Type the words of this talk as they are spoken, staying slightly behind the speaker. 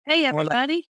Hey, Well,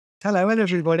 everybody. hello,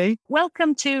 everybody.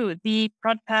 Welcome to the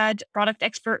ProdPad Product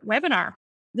Expert webinar.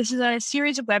 This is a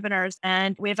series of webinars,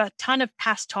 and we have a ton of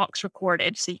past talks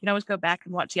recorded, so you can always go back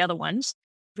and watch the other ones.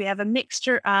 We have a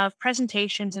mixture of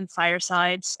presentations and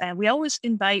firesides, and we always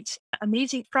invite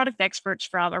amazing product experts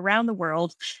from around the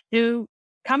world who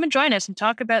come and join us and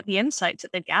talk about the insights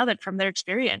that they've gathered from their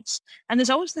experience. And there's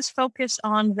always this focus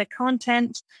on the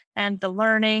content and the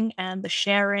learning and the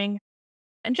sharing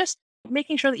and just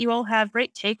making sure that you all have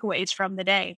great takeaways from the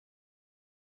day.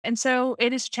 And so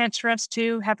it is a chance for us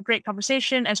to have a great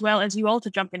conversation as well as you all to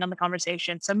jump in on the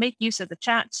conversation. So make use of the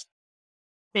chat,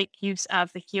 make use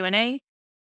of the Q&A.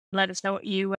 Let us know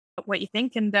what you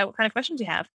think and what kind of questions you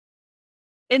have.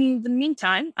 In the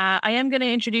meantime, I am going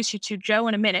to introduce you to Joe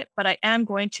in a minute, but I am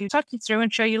going to talk you through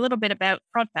and show you a little bit about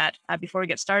ProdPad before we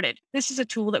get started. This is a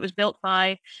tool that was built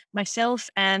by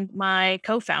myself and my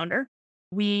co-founder.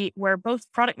 We were both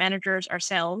product managers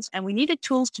ourselves, and we needed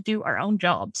tools to do our own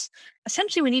jobs.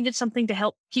 Essentially, we needed something to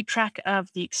help keep track of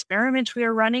the experiments we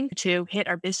were running to hit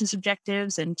our business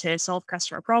objectives and to solve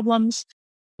customer problems.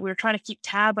 We were trying to keep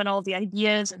tab on all the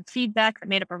ideas and feedback that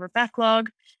made up our backlog.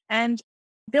 And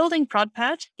building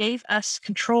ProdPad gave us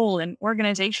control and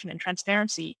organization and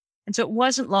transparency. And so it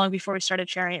wasn't long before we started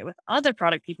sharing it with other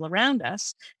product people around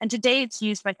us. And today it's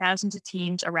used by thousands of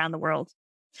teams around the world.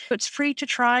 So it's free to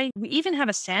try. We even have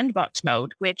a sandbox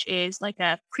mode, which is like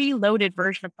a preloaded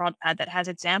version of ProdPad that has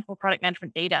example product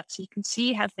management data. So you can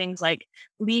see how things like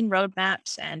lean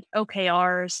roadmaps and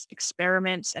OKRs,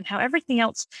 experiments, and how everything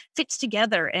else fits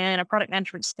together in a product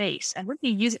management space. And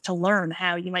really use it to learn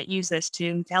how you might use this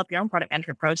to help your own product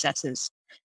management processes.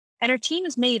 And our team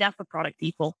is made up of product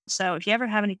people. So if you ever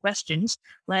have any questions,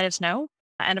 let us know.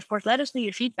 And of course, let us know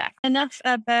your feedback. Enough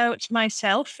about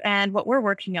myself and what we're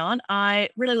working on. I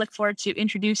really look forward to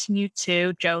introducing you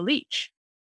to Joe Leech.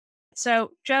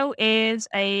 So Joe is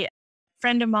a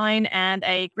friend of mine and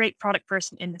a great product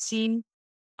person in the scene.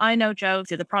 I know Joe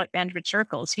through the product management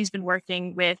circles. He's been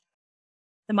working with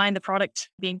the Mind the Product,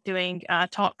 doing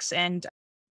talks and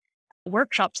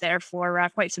workshops there for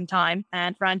quite some time,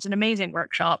 and runs an amazing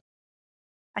workshop.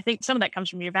 I think some of that comes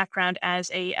from your background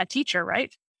as a teacher,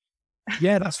 right?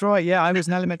 Yeah, that's right. Yeah, I was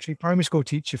an elementary primary school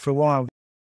teacher for a while.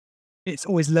 It's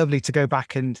always lovely to go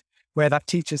back and wear that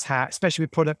teacher's hat, especially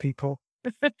with product people.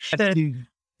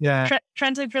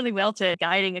 Translates really well to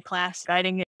guiding a class,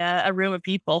 guiding a room of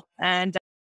people. And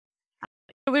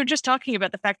we were just talking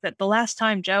about the fact that the last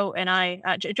time Joe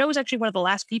and Joe was actually one of the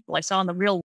last people I saw in the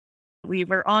real world. We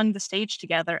were on the stage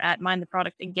together at Mind the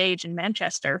Product Engage in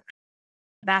Manchester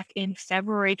back in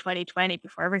February 2020,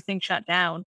 before everything shut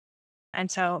down. And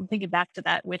so I'm thinking back to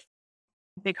that with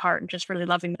a big heart and just really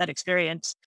loving that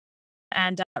experience.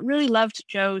 And really loved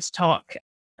Joe's talk.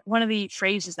 One of the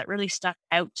phrases that really stuck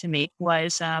out to me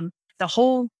was the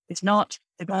whole is not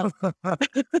the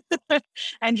goal.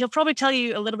 And he'll probably tell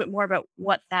you a little bit more about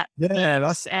what that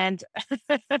means. And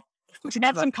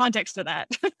add some context to that.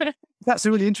 That's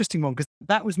a really interesting one, because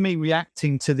that was me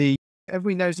reacting to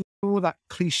everybody knows all that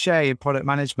cliche in product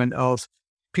management of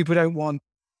people don't want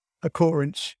a 1/4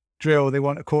 inch drill, they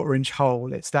want a 1/4 inch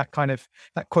hole. It's that quote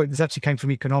that actually came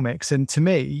from economics. And to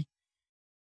me,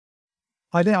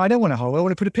 I don't want a hole. I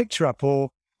want to put a picture up, or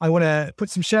I want to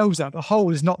put some shelves up. A hole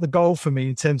is not the goal for me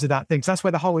in terms of that thing. So that's where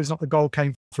the hole is not the goal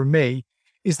came from me,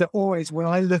 is that always when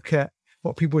I look at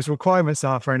what people's requirements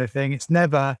are for anything, it's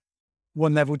never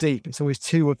one level deep. It's always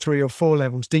 2 or 3 or 4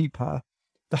 levels deeper.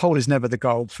 The hole is never the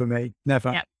goal for me.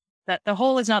 Never. Yeah. That the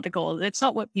whole is not the goal. It's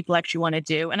not what people actually want to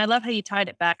do. And I love how you tied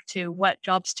it back to what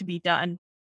jobs to be done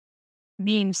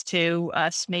means to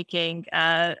us making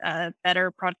a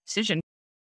better product decision.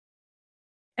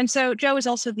 And so Joe is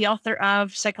also the author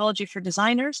of Psychology for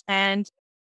Designers, and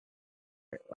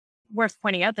worth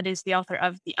pointing out that is the author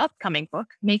of the upcoming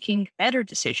book, Making Better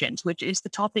Decisions, which is the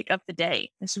topic of the day.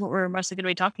 This is what we're mostly going to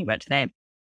be talking about today.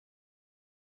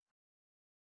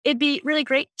 It'd be really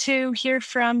great to hear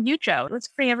from you, Joe. Let's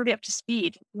bring everybody up to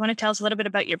speed. You want to tell us a little bit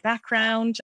about your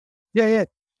background? Yeah.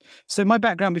 So my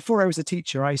background, before I was a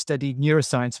teacher, I studied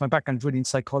neuroscience. My background really in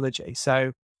psychology.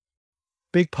 So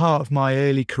big part of my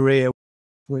early career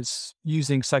was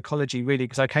using psychology, really,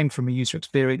 because I came from a user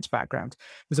experience background,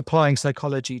 was applying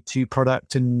psychology to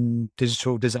product and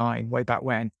digital design way back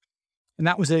when. And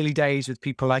that was early days with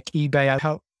people like eBay. I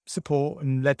helped support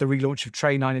and led the relaunch of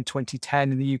Train9 in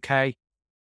 2010 in the UK.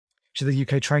 To the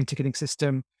UK train ticketing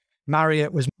system.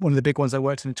 Marriott was one of the big ones I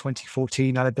worked on in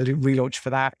 2014. I led the relaunch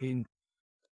for that in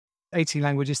 18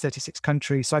 languages, 36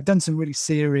 countries. So I've done some really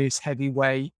serious,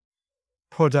 heavyweight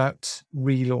product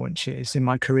relaunches in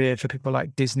my career for people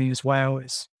like Disney as well.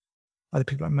 It's other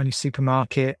people like Money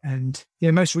Supermarket. And,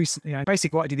 most recently,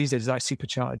 basically what I do these days is I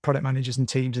supercharge product managers and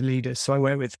teams and leaders. So I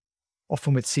work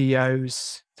often with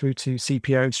CEOs through to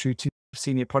CPOs, through to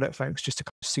senior product folks, just to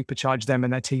kind of supercharge them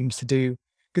and their teams to do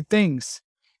good things.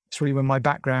 It's really been my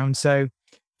background. So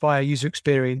via user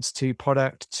experience to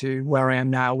product to where I am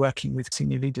now, working with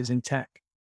senior leaders in tech.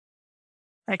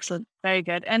 Excellent. Very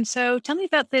good. And so tell me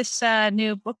about this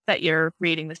new book that you're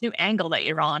reading, this new angle that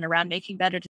you're on around making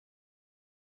better.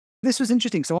 This was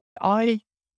interesting. So I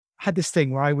had this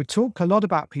thing where I would talk a lot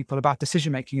about people, about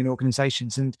decision-making in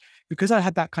organizations. And because I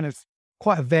had that kind of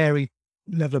quite a varied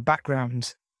level of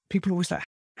background, people always like,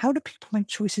 how do people make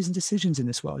choices and decisions in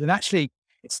this world? And actually,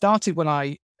 it started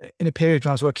in a period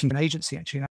when I was working in an agency,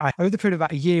 actually. Over the period of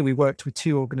about a year, we worked with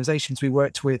two organizations. We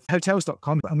worked with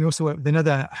hotels.com, and we also worked with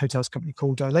another hotels company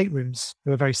called Late Rooms,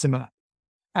 who are very similar.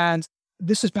 And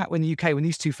this was back when the UK, when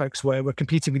these two folks were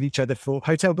competing with each other for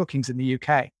hotel bookings in the UK.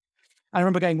 And I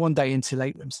remember going one day into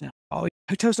Late Rooms now. Oh,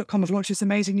 hotels.com have launched this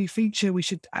amazing new feature. We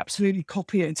should absolutely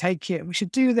copy it and take it. We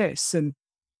should do this. And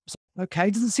I was like, okay,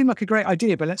 it doesn't seem like a great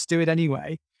idea, but let's do it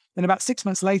anyway. Then about 6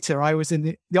 months later, I was in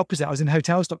the opposite. I was in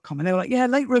hotels.com and they were like, yeah,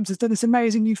 Late Rooms has done this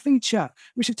amazing new feature.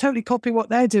 We should totally copy what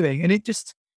they're doing. And it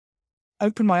just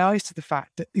opened my eyes to the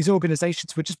fact that these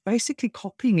organizations were just basically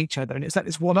copying each other. And it's like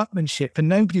this one-upmanship and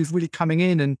nobody was really coming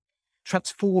in and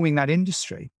transforming that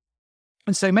industry.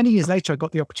 And so many years later, I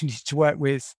got the opportunity to work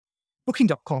with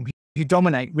Booking.com, who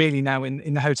dominate really now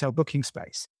in the hotel booking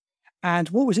space. And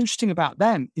what was interesting about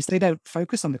them is they don't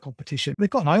focus on the competition. They've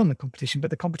got an eye on the competition,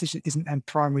 but the competition isn't their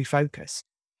primary focus.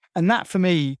 And that for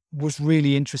me was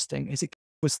really interesting.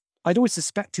 I'd always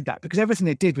suspected that because everything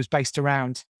they did was based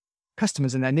around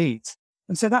customers and their needs.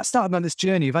 And so that started on this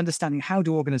journey of understanding how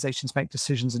do organizations make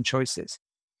decisions and choices.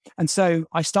 And so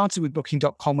I started with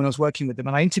Booking.com when I was working with them,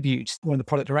 and I interviewed one of the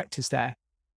product directors there,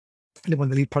 one of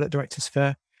the lead product directors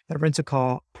for their rental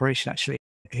car operation, actually,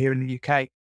 here in the UK.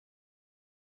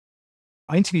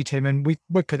 I interviewed him and we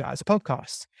put it out as a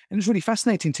podcast. And it was really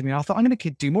fascinating to me. I thought, I'm going to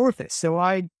do more of this. So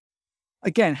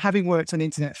again, having worked on the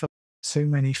internet for so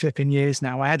many flipping years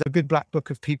now, I had a good black book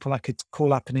of people I could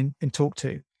call up and talk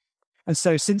to. And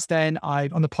so since then,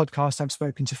 on the podcast, I've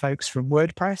spoken to folks from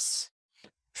WordPress,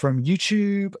 from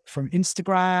YouTube, from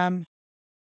Instagram,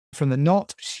 from The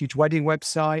Knot, which is a huge wedding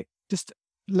website, just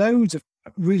loads of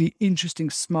really interesting,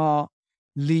 smart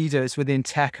leaders within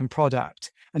tech and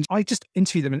product. And I just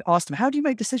interviewed them and asked them, how do you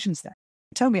make decisions then?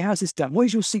 Tell me, how's this done? What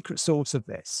is your secret sauce of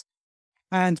this?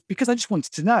 And because I just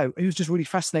wanted to know, it was just really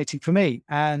fascinating for me.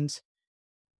 And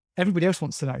everybody else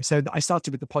wants to know. So I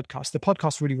started with the podcast. The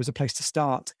podcast really was a place to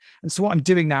start. And so what I'm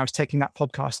doing now is taking that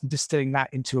podcast and distilling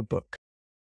that into a book.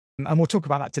 And we'll talk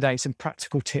about that today, some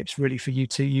practical tips really for you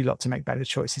lot to make better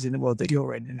choices in the world that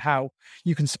you're in and how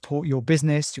you can support your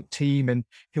business, your team, and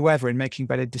whoever in making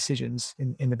better decisions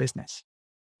in the business.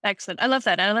 Excellent. I love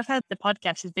that. And I love how the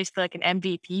podcast is basically like an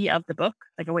MVP of the book,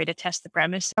 like a way to test the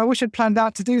premise. I wish I'd planned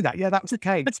out to do that. Yeah, that was the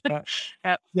case. But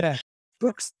Yep. Yeah,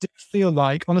 books do feel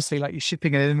like, honestly, like you're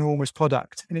shipping an enormous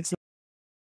product. And it's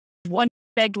one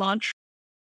big launch.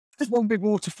 It's one big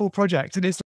waterfall project. And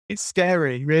it's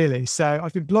scary, really. So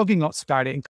I've been blogging lots about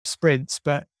it in sprints,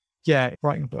 but yeah,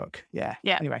 writing a book. Yeah.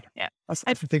 Anyway, that's a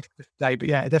different thing for today. But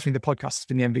yeah, definitely the podcast has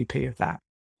been the MVP of that.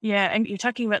 Yeah, and you're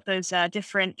talking about those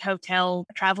different hotel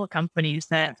travel companies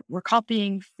that were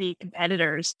copying the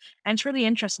competitors. And it's really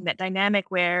interesting, that dynamic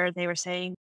where they were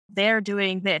saying, they're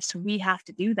doing this, we have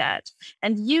to do that.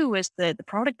 And you as the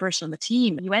product person on the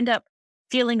team, you end up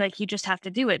feeling like you just have to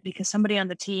do it because somebody on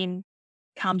the team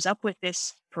comes up with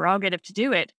this prerogative to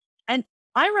do it. And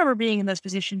I remember being in those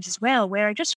positions as well, where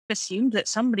I just assumed that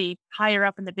somebody higher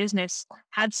up in the business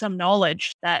had some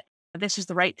knowledge that this is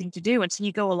the right thing to do. And so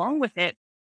you go along with it.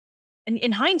 And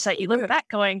in hindsight, you look back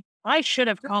going, I should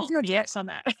have called yes on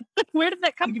that. Where did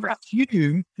that come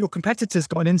from? Your competitors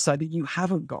got an insight that you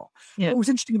haven't got. Yeah. What was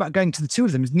interesting about going to the two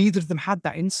of them is neither of them had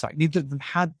that insight. Neither of them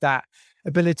had that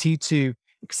ability to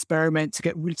experiment, to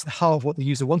get really to the heart of what the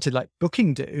user wanted, like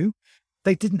Booking do.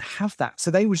 They didn't have that.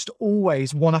 So they were just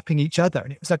always one-upping each other.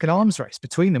 And it was like an arms race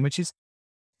between them, which is,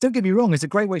 don't get me wrong, is a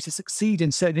great way to succeed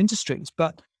in certain industries,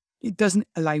 but it doesn't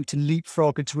allow you to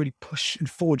leapfrog and to really push and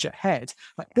forge ahead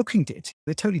like Booking did.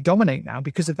 They totally dominate now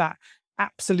because of that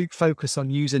absolute focus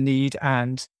on user need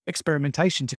and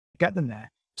experimentation to get them there.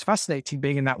 It's fascinating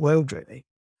being in that world, really.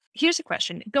 Here's a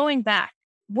question. Going back,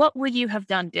 what would you have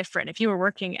done different if you were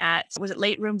working at, was it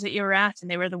Late Rooms that you were at and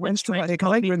they were the ones? Late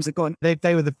Rooms have gone,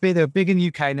 they were big in the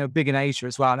UK and they were big in Asia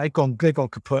as well. And they've gone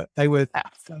kaput.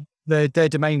 Their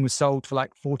domain was sold for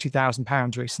like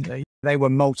 £40,000 recently. They were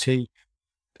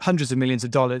hundreds of millions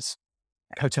of dollars.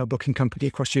 hotel booking company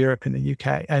across Europe and the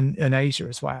UK and Asia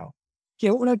as well.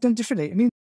 Yeah, what would I have done differently? I mean,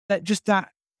 that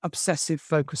obsessive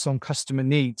focus on customer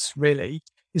needs really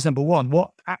is number one.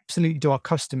 What absolutely do our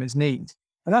customers need?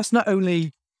 And that's not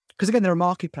only, because again, they're a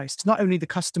marketplace. It's not only the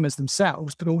customers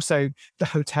themselves, but also the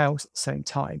hotels at the same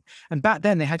time. And back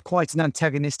then they had quite an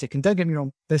antagonistic, and don't get me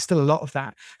wrong, there's still a lot of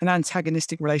that, an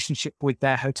antagonistic relationship with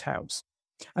their hotels.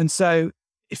 And so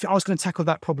if I was going to tackle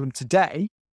that problem today,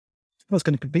 if I was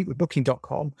going to compete with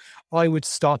Booking.com, I would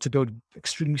start to build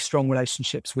extremely strong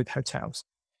relationships with hotels.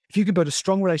 If you can build a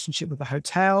strong relationship with the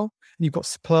hotel and you've got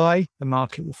supply, the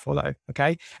market will follow.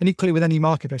 Okay. And equally with any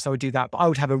marketplace, I would do that. But I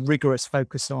would have a rigorous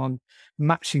focus on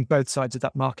matching both sides of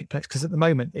that marketplace, because at the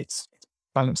moment it's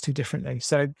balanced too differently.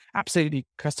 So absolutely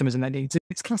customers and their needs.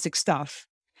 It's classic stuff.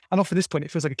 And often at this point,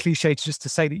 it feels like a cliche just to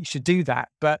say that you should do that.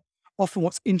 But often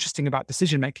what's interesting about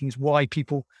decision making is why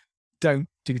people don't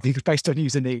do things based on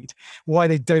user need, why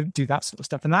they don't do that sort of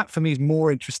stuff. And that for me is more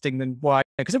interesting than why,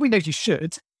 because everybody knows you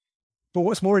should. But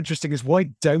what's more interesting is why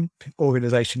don't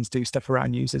organizations do stuff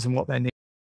around users and what they need?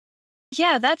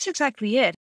 Yeah, that's exactly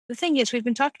it. The thing is, we've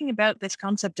been talking about this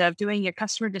concept of doing your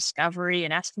customer discovery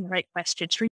and asking the right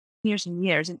questions for years and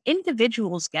years, and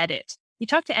individuals get it. You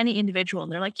talk to any individual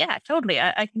and they're like, yeah, totally,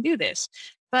 I can do this.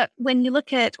 But when you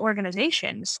look at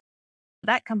organizations,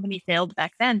 that company failed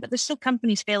back then, but there's still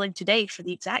companies failing today for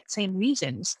the exact same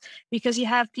reasons, because you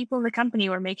have people in the company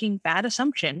who are making bad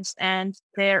assumptions, and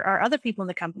there are other people in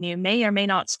the company who may or may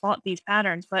not spot these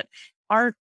patterns, but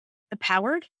aren't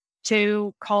empowered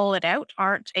to call it out,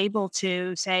 aren't able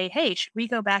to say, hey, should we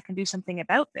go back and do something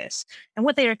about this? And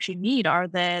what they actually need are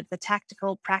the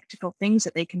tactical, practical things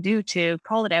that they can do to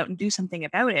call it out and do something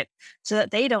about it, so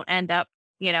that they don't end up,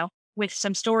 with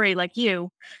some story like you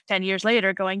 10 years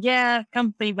later going, yeah,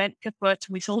 company went kaput,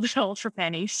 we sold it all for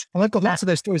pennies. Well, I've got lots of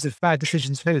those stories of bad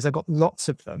decisions failures. I've got lots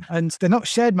of them, and they're not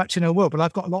shared much in our world, but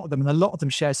I've got a lot of them, and a lot of them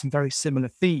share some very similar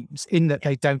themes in that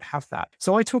they don't have that.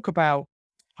 So I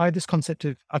have this concept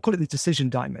of, I call it the decision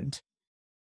diamond,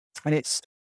 and it's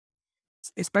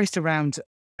based around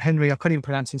Henry, I can't even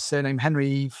pronounce his surname, Henry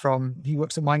he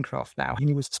works at Minecraft now.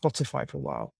 He was at Spotify for a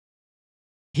while.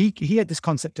 He had this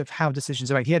concept of how decisions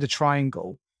are made. He had a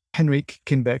triangle. Henrik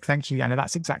Kinberg, thank you, Janna.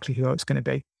 That's exactly who it's going to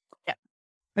be. Yeah.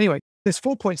 Anyway, there's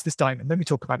 4 points to this diamond. Let me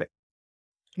talk about it.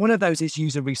 One of those is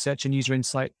user research and user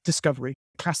insight discovery.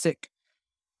 Classic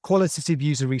qualitative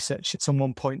user research. It's on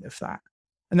one point of that.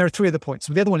 And there are 3 other points.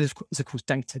 So the other one is of course,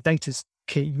 data. Data's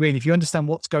key, really. If you understand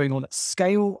what's going on at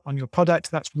scale on your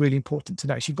product, that's really important to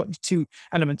know. So you've got these 2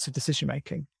 elements of decision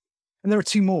making. And there are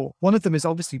 2 more. One of them is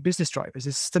obviously business drivers.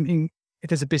 Is something, if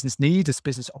there's a business need, there's a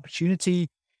business opportunity,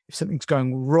 if something's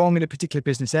going wrong in a particular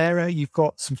business area, you've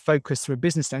got some focus through a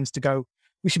business lens to go,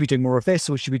 we should be doing more of this,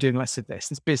 or we should be doing less of this.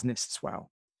 There's business as well.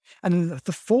 And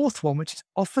the 4th one, which is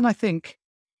often, I think,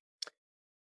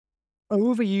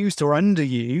 overused or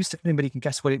underused, if anybody can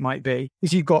guess what it might be,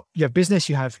 is you have business,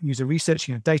 you have user research,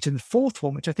 you have data. And the 4th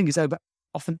one, which I think is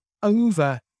often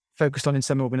over focused on in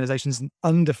some organizations and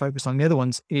under focused on the other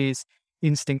ones, is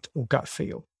instinct or gut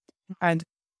feel. And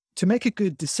to make a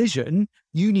good decision,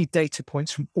 you need data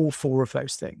points from all 4 of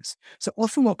those things. So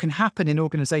often what can happen in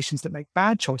organizations that make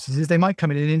bad choices is they might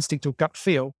come in an instinct or gut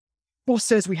feel. Boss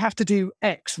says we have to do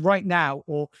X right now,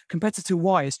 or competitor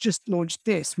Y has just launched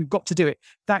this. We've got to do it.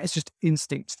 That is just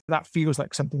instinct. That feels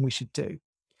like something we should do.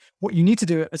 What you need to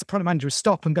do as a product manager is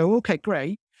stop and go, okay,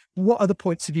 great. What other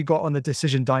points have you got on the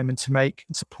decision diamond to make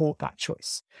and support that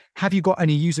choice? Have you got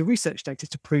any user research data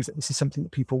to prove that this is something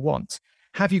that people want?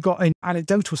 Have you got any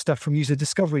anecdotal stuff from user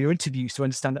discovery or interviews to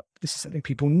understand that this is something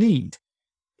people need?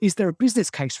 Is there a business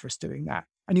case for us doing that?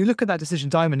 And you look at that decision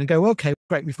diamond and go, okay,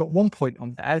 great, we've got 1 point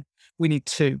on there. We need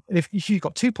 2. And if you've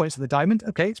got 2 points on the diamond,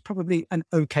 okay, it's probably an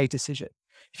okay decision.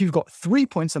 If you've got 3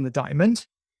 points on the diamond,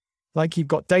 like you've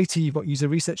got data, you've got user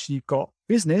research, you've got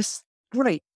business,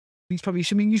 great. It's probably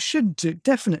something you should do,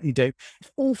 definitely do.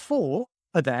 If all 4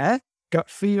 are there, gut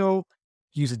feel,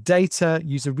 user data,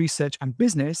 user research, and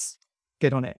business,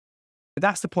 get on it.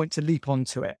 That's the point to leap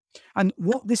onto it. And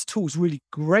what this tool is really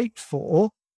great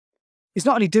for is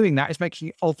not only doing that, it's making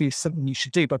it obvious something you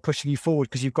should do by pushing you forward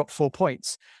because you've got 4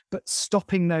 points, but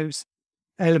stopping those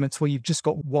elements where you've just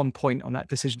got 1 point on that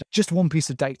decision, just 1 piece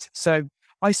of data. So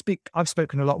I've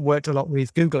spoken a lot, worked a lot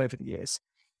with Google over the years.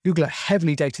 Google are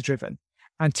heavily data driven,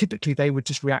 and typically they would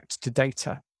just react to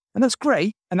data. And that's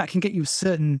great. And that can get you a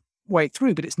certain way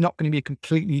through, but it's not going to be a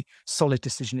completely solid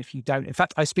decision if you don't. In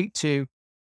fact, I speak to,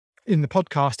 in the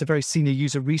podcast, a very senior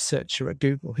user researcher at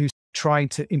Google who's trying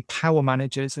to empower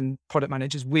managers and product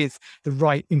managers with the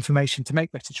right information to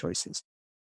make better choices.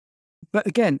 But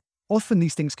again, often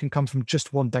these things can come from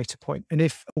just one data point. And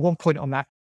if one point on that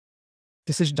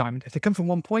decision diamond, if they come from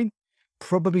one point,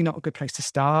 probably not a good place to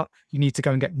start. You need to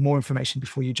go and get more information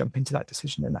before you jump into that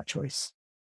decision and that choice.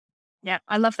 Yeah,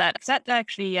 I love that. 'Cause that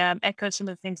actually echoes some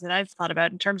of the things that I've thought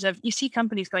about in terms of you see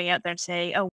companies going out there and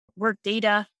say, oh, we're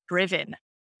data driven.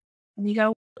 And you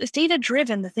go, is data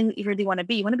driven the thing that you really want to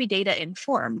be? You want to be data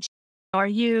informed. Are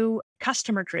you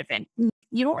customer driven?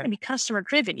 You don't want to be customer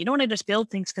driven. You don't want to just build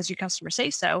things because your customers say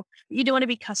so. You don't want to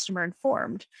be customer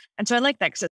informed. And so I like that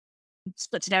because it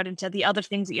splits it out into the other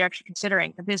things that you're actually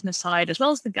considering, the business side as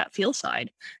well as the gut feel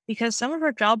side, because some of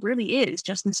our job really is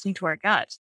just listening to our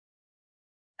gut.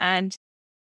 And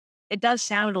it does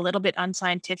sound a little bit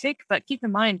unscientific, but keep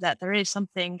in mind that there is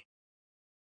something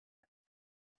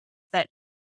that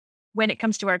when it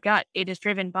comes to our gut, it is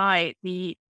driven by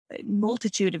the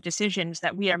multitude of decisions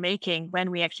that we are making when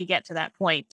we actually get to that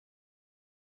point.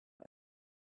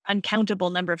 Uncountable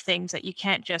number of things that you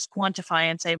can't just quantify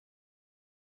and say,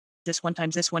 this one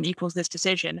times this one equals this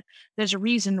decision. There's a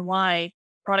reason why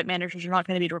product managers are not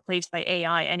going to be replaced by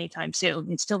AI anytime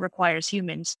soon. It still requires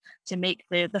humans to make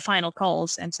the final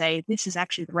calls and say, this is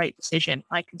actually the right decision.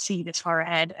 I can see this far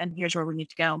ahead and here's where we need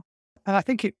to go. And I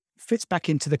think it fits back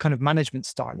into the kind of management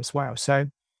style as well.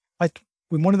 So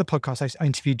in one of the podcasts, I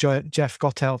interviewed Jeff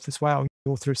Gottelf as well,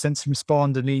 author of Sense and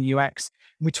Respond and Lean UX.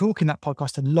 And we talk in that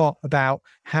podcast a lot about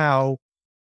how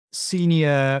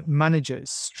senior managers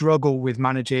struggle with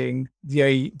managing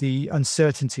the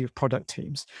uncertainty of product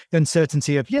teams, the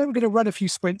uncertainty of, we're going to run a few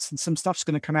sprints and some stuff's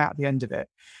going to come out at the end of it,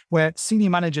 where senior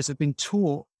managers have been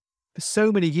taught for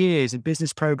so many years in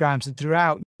business programs and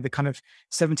throughout the kind of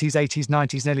 70s, 80s,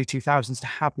 90s, and early 2000s to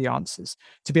have the answers,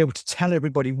 to be able to tell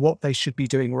everybody what they should be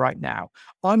doing right now.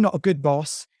 I'm not a good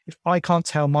boss if I can't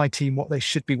tell my team what they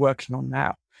should be working on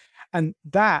now. And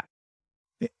that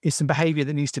is some behavior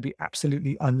that needs to be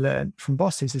absolutely unlearned from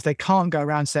bosses, is they can't go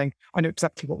around saying, I know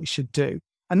exactly what we should do.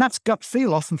 And that's gut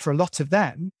feel often for a lot of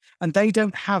them. And they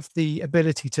don't have the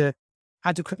ability to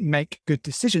adequately make good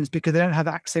decisions because they don't have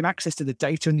the same access to the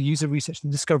data and the user research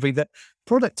and discovery that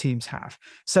product teams have.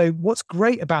 So what's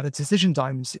great about the decision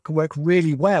diamonds, it can work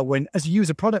really well when, as you as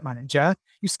a product manager,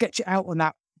 you sketch it out on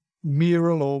that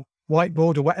mural or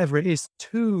whiteboard or whatever it is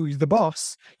to the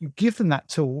boss, you give them that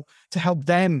tool to help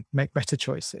them make better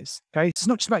choices. Okay. It's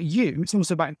not just about you, it's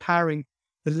also about empowering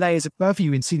the layers above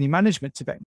you in senior management to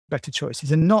make better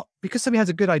choices. And not because somebody has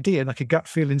a good idea, like a gut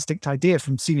feel instinct idea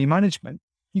from senior management,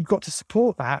 you've got to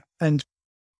support that and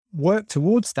work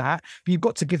towards that, but you've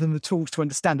got to give them the tools to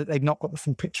understand that they've not got the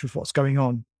full picture of what's going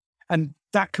on. And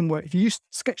that can work. If you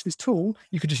sketch this tool,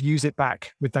 you could just use it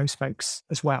back with those folks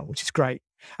as well, which is great.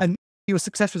 And your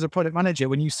success as a product manager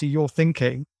when you see your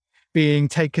thinking being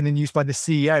taken and used by the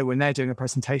CEO when they're doing a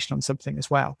presentation on something as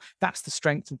well. That's the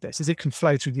strength of this, is it can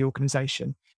flow through the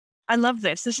organization. I love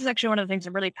this. This is actually one of the things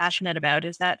I'm really passionate about,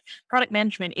 is that product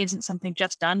management isn't something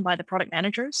just done by the product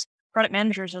managers. Product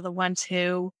managers are the ones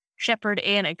who shepherd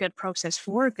in a good process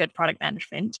for good product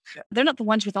management. Yeah. They're not the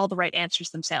ones with all the right answers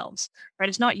themselves, right?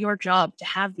 It's not your job to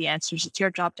have the answers. It's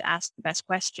your job to ask the best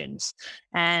questions.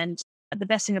 And the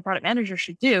best thing a product manager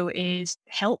should do is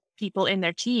help people in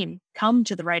their team come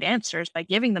to the right answers by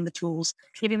giving them the tools,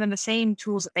 giving them the same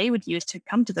tools that they would use to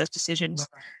come to those decisions.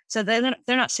 So they're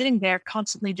not sitting there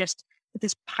constantly just with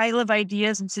this pile of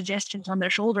ideas and suggestions on their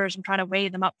shoulders and trying to weigh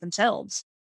them up themselves.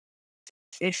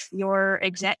 If your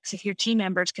execs, if your team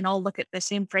members can all look at the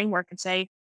same framework and say,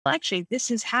 well, actually, this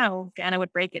is how Janna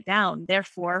would break it down.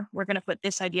 Therefore, we're going to put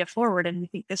this idea forward and we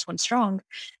think this one's strong.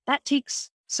 That takes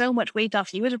so much weight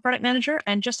off you as a product manager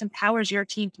and just empowers your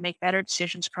team to make better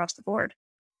decisions across the board.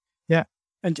 Yeah.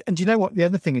 And you know what? The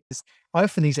other thing is, I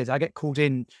often these days, I get called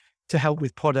in to help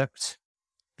with product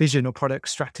vision or product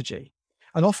strategy.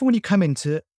 And often when you come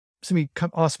into, somebody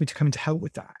asks me to come in to help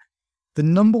with that, the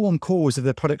number one cause of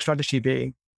the product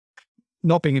strategy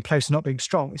not being in place and not being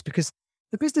strong is because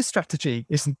the business strategy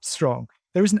isn't strong.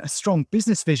 There isn't a strong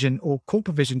business vision or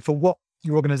corporate vision for what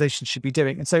your organization should be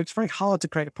doing. And so it's very hard to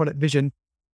create a product vision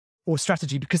or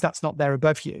strategy because that's not there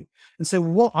above you. And so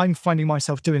what I'm finding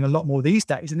myself doing a lot more these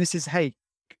days, and this is, hey,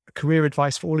 career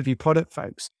advice for all of you product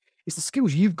folks, is the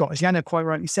skills you've got, as Janna quite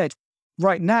rightly said,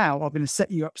 right now are going to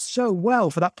set you up so well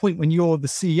for that point when you're the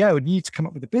CEO and you need to come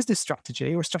up with a business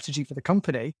strategy or a strategy for the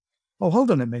company. Oh,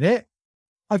 hold on a minute.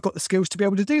 I've got the skills to be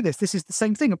able to do this. This is the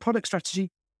same thing. A product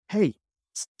strategy, hey,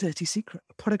 it's a dirty secret.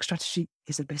 A product strategy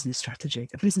is a business strategy.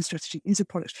 A business strategy is a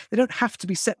product. They don't have to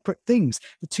be separate things.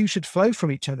 The two should flow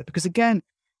from each other because, again,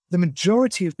 the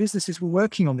majority of businesses we're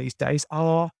working on these days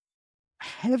are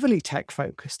heavily tech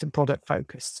focused and product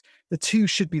focused. The two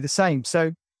should be the same.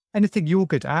 So anything you're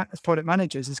good at as product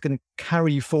managers is going to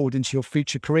carry you forward into your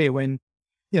future career when,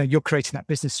 you're creating that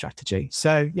business strategy.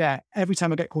 So yeah, every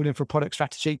time I get called in for a product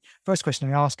strategy, first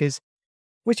question I ask is,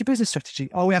 what's your business strategy?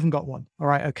 Oh, we haven't got one. All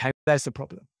right. Okay. There's the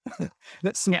problem.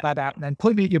 Let's sort that out. And then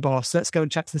point me at your boss. Let's go and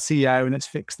chat to the CEO and let's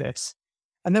fix this.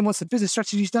 And then once the business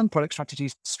strategy is done, product strategy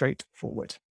is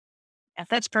straightforward. Yeah,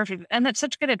 that's perfect. And that's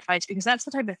such good advice because that's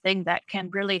the type of thing that can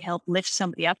really help lift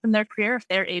somebody up in their career if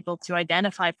they're able to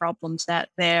identify problems that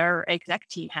their exec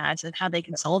team has and how they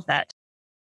can solve that.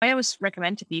 I always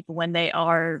recommend to people when they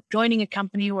are joining a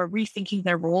company or rethinking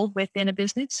their role within a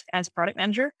business as a product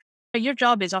manager, your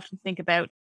job is often to think about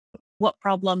what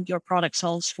problem your product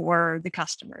solves for the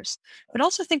customers, but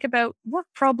also think about what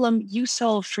problem you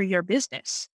solve for your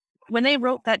business. When they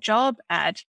wrote that job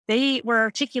ad, they were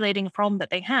articulating a problem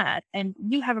that they had, and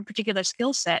you have a particular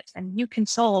skill set and you can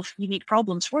solve unique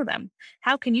problems for them.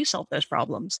 How can you solve those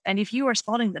problems? And if you are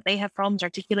spotting that they have problems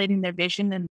articulating their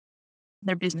vision and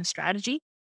their business strategy,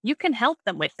 you can help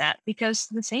them with that because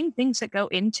the same things that go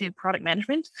into product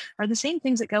management are the same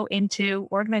things that go into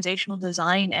organizational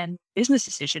design and business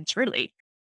decisions, really.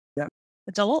 Yeah.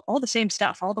 It's all the same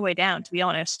stuff all the way down, to be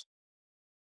honest.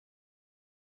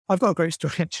 I've got a great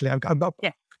story, actually. I'm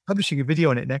publishing a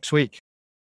video on it next week.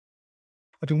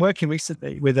 I've been working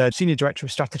recently with a senior director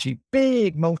of strategy,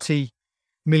 big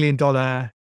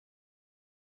multi-million-dollar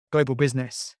global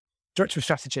business, director of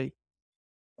strategy.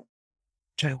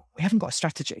 Joe, we haven't got a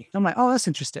strategy. I'm like, oh, that's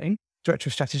interesting. Director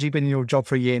of strategy, been in your job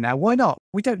for a year now. Why not?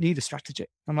 We don't need a strategy.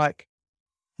 I'm like,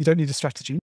 you don't need a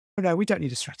strategy? No, we don't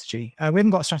need a strategy. We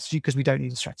haven't got a strategy because we don't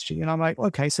need a strategy. And I'm like,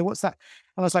 okay, so what's that?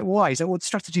 And I was like, why? So, well, the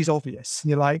strategy is obvious. And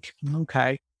you're like,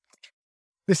 okay.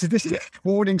 This is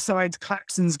warning signs,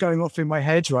 klaxons going off in my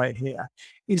head right here,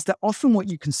 is that often what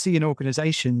you can see in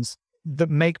organizations that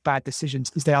make bad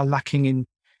decisions is they are lacking in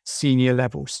senior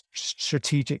levels,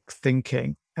 strategic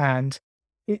thinking. And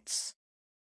it's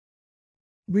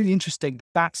really interesting.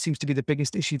 That seems to be the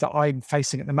biggest issue that I'm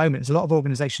facing at the moment. Is a lot of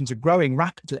organizations are growing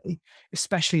rapidly,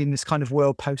 especially in this kind of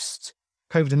world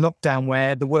post-COVID and lockdown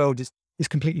where the world is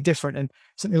completely different. And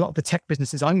certainly a lot of the tech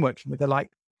businesses I'm working with are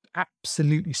like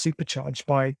absolutely supercharged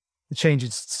by the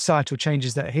changes, societal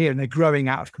changes that are here, and they're growing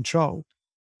out of control.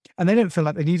 And they don't feel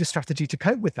like they need a strategy to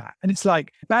cope with that. And it's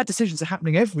like bad decisions are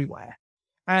happening everywhere.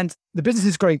 And the business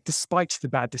is growing despite the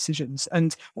bad decisions.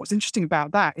 And what's interesting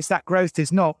about that is that growth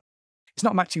is not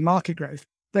matching market growth.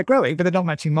 They're growing, but they're not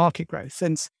matching market growth.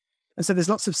 And so there's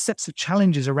lots of sets of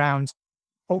challenges around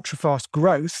ultra fast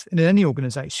growth in any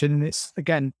organization. And it's,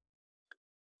 again,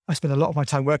 I spend a lot of my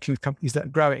time working with companies that are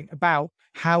growing about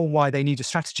why they need a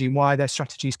strategy and why their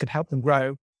strategies can help them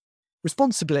grow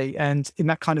responsibly and in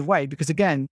that kind of way. Because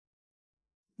again,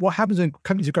 what happens when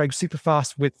companies are growing super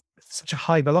fast with such a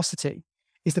high velocity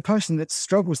is the person that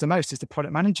struggles the most is the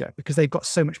product manager, because they've got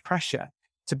so much pressure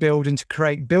to build and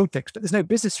to build things, but there's no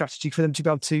business strategy for them to be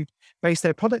able to base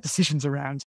their product decisions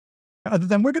around. Other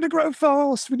than, we're going to grow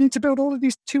fast, we need to build all of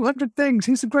these 200 things.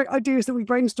 Here's some great ideas that we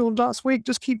brainstormed last week.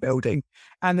 Just keep building.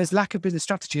 And there's lack of business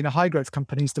strategy in a high growth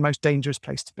company is the most dangerous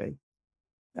place to be.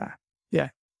 Yeah.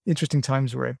 Interesting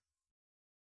times we're in.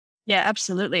 Yeah,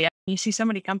 absolutely. You see so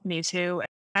many companies who,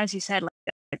 as you said,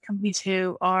 like companies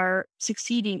who are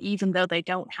succeeding even though they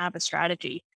don't have a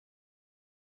strategy.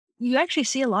 You actually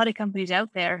see a lot of companies out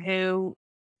there who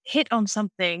hit on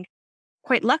something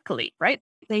quite luckily, right?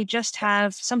 They just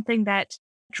have something that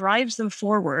drives them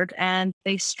forward and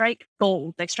they strike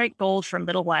gold. They strike gold for a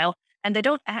little while and they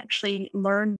don't actually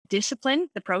learn discipline,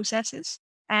 the processes.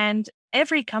 And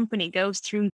every company goes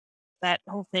through that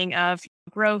whole thing of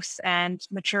growth and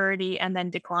maturity and then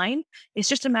decline. It's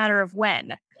just a matter of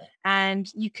when.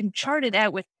 And you can chart it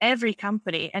out with every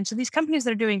company. And so these companies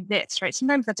that are doing this, right?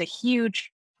 Sometimes that's a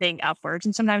huge thing upwards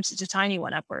and sometimes it's a tiny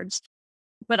one upwards.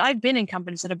 But I've been in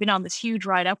companies that have been on this huge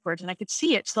ride upwards and I could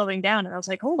see it slowing down. And I was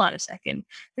like, hold on a second.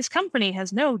 This company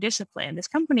has no discipline. This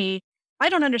company, I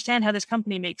don't understand how this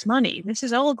company makes money. This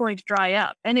is all going to dry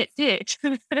up. And it did.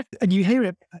 And you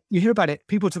hear about it.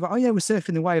 People talk about, oh yeah, we're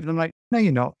surfing the wave. And I'm like, no,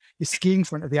 you're not. You're skiing in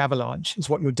front of the avalanche is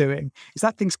what you're doing. Is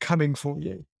that thing's coming for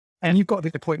you. And you've got to be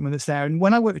at the point when it's there. And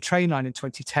when I worked with Trainline in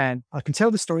 2010, I can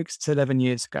tell the story because it's 11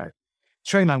 years ago.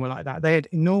 Trainline were like that. They had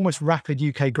enormous rapid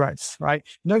UK growth, right?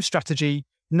 No strategy,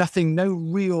 nothing, no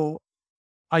real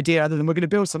idea other than we're going to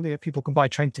build something that people can buy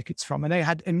train tickets from. And they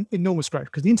had enormous growth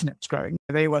because the internet was growing.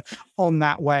 They were on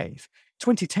that wave.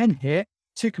 2010 hit,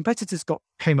 two competitors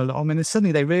came along and then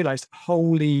suddenly they realized,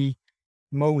 holy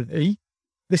moly,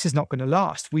 this is not going to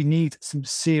last. We need some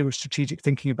serious strategic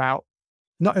thinking about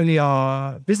not only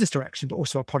our business direction, but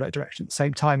also our product direction at the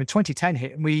same time. And 2010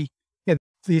 hit and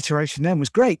the iteration then was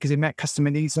great because it met customer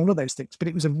needs and all of those things, but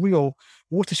it was a real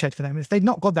watershed for them. If they'd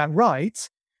not got that right,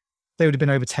 they would have been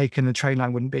overtaken. The train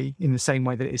line wouldn't be in the same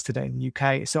way that it is today in the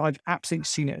UK. So I've absolutely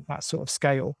seen it at that sort of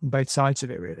scale on both sides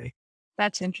of it, really.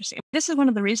 That's interesting. This is one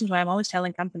of the reasons why I'm always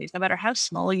telling companies, no matter how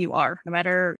small you are, no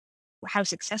matter how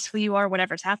successful you are,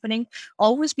 whatever's happening,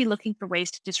 always be looking for ways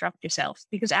to disrupt yourself.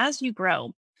 Because as you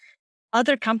grow,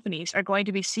 other companies are going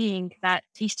to be seeing that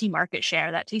tasty market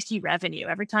share, that tasty revenue.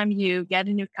 Every time you get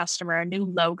a new customer, a new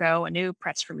logo, a new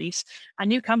press release, a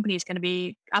new company is going to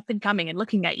be up and coming and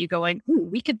looking at you going, ooh,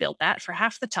 we could build that for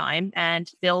half the time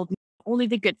and build only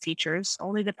the good features,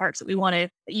 only the parts that we want to,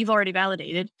 that you've already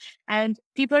validated. And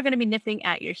people are going to be nipping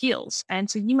at your heels. And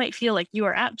so you might feel like you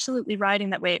are absolutely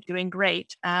riding that way of doing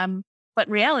great. But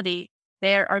in reality,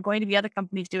 there are going to be other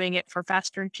companies doing it for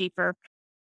faster and cheaper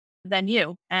than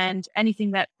you. And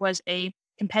anything that was a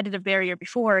competitive barrier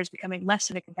before is becoming less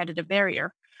of a competitive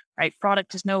barrier, right?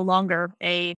 Product is no longer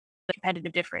a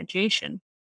competitive differentiation.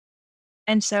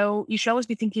 And so you should always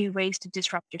be thinking of ways to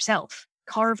disrupt yourself.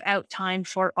 Carve out time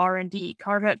for R&D,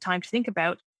 carve out time to think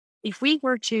about, if we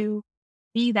were to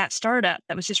be that startup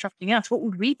that was disrupting us, what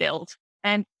would we build?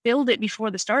 And build it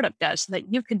before the startup does so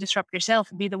that you can disrupt yourself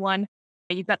and be the one,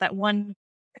 you've got that one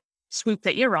swoop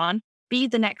that you're on, be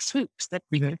the next swoops that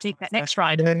you can take that next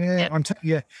ride.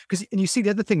 Yeah. Because, and you see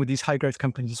the other thing with these high growth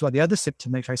companies as well, the other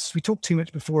symptom they face, we talked too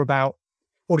much before about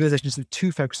organizations that are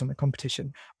too focused on their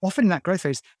competition. Often in that growth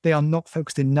phase, they are not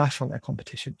focused enough on their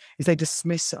competition. Is they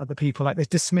dismiss other people, like they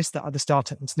dismiss that other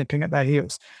startup and snipping at their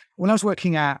heels. When I was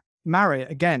working at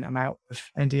Marriott, again, I'm out of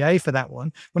NDA for that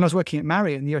one. When I was working at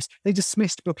Marriott in the US, they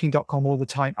dismissed Booking.com all the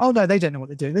time. Oh no, they don't know what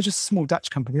they're doing. They're just a small Dutch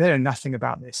company. They know nothing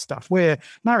about this stuff. We're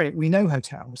Marriott, we know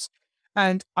hotels.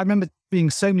 And I remember being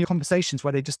so many conversations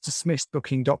where they just dismissed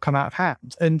Booking.com out of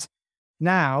hand. And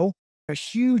now a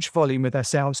huge volume of their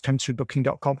sales comes through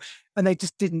Booking.com, and they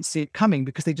just didn't see it coming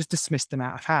because they just dismissed them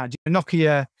out of hand.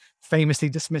 Nokia famously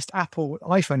dismissed Apple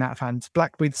iPhone out of hand.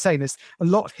 BlackBerry the same. There's a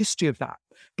lot of history of that.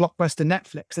 Blockbuster,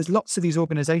 Netflix. There's lots of these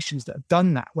organizations that have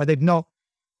done that where they've not,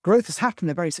 growth has happened.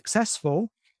 They're very successful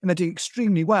and they're doing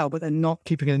extremely well, but they're not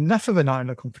keeping enough of an eye on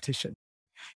the competition.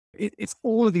 It's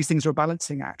all of these things are a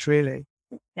balancing act, really.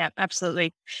 Yeah,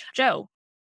 absolutely. Joe,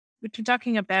 we've been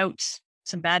talking about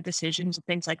some bad decisions and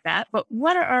things like that, but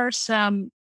what are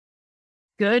some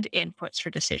good inputs for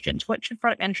decisions? What should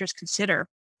product managers consider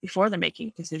before they're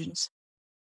making decisions?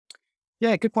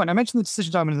 Yeah, good point. I mentioned the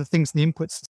decision time and the things and the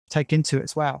inputs to take into it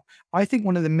as well. I think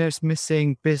one of the most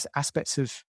missing aspects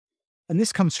of, and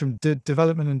this comes from the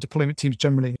development and deployment teams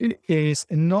generally, is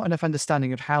not enough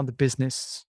understanding of how the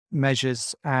business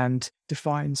measures and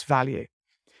defines value.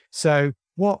 So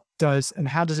what does and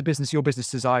how does your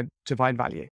business divide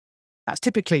value? That's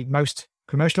typically most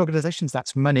commercial organizations,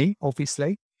 that's money,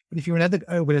 obviously. But if you're in other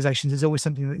organizations, there's always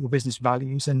something that your business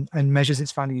values and measures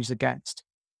its values against.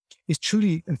 Is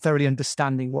truly and thoroughly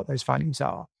understanding what those values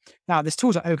are. Now, there's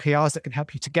tools like OKRs that can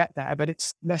help you to get there, but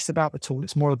it's less about the tool.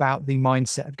 It's more about the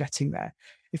mindset of getting there.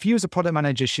 If you as a product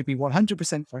manager should be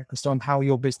 100% focused on how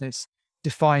your business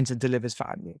defines and delivers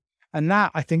value. And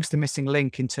that, I think, is the missing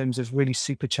link in terms of really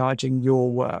supercharging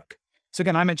your work. So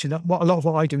again, I mentioned that a lot of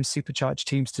what I do is supercharge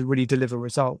teams to really deliver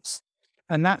results.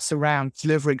 And that's around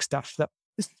delivering stuff that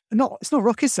it's not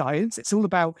rocket science. It's all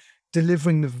about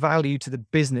delivering the value to the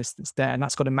business that's there. And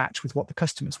that's got to match with what the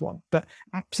customers want. But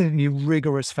absolutely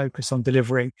rigorous focus on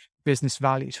delivering business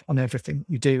value on everything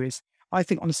you do is, I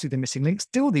think, honestly, the missing link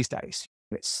still these days.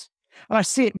 And I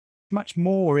see it much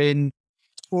more in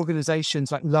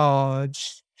organizations like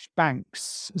large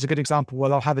banks as a good example.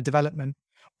 Well, I'll have a development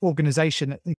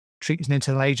organization that they treat as an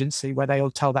internal agency where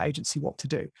they'll tell that agency what to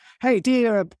do. Hey,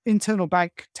 dear internal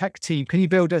bank tech team, can you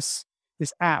build us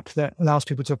this app that allows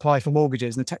people to apply for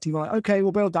mortgages? And the tech team are like, okay,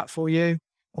 we'll build that for you.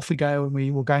 Off we go, and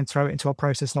we will go and throw it into our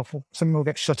process, and something will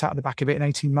get shut out of the back of it in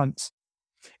 18 months.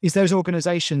 Is those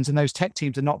organizations and those tech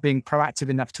teams are not being proactive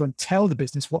enough to tell the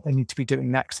business what they need to be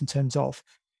doing next in terms of,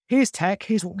 here's tech,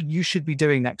 here's what you should be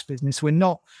doing next, business. We're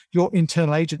not your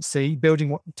internal agency building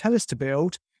what you tell us to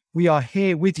build. We are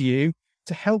here with you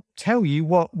to help tell you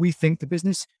what we think the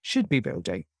business should be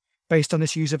building based on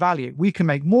this user value. We can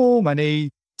make more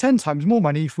money, 10 times more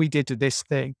money if we did this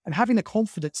thing. And having the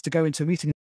confidence to go into a meeting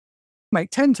and make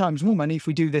 10 times more money if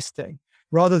we do this thing,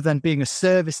 rather than being a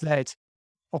service-led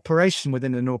operation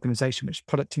within an organization, which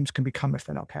product teams can become if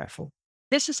they're not careful.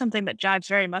 This is something that jives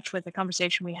very much with the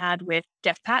conversation we had with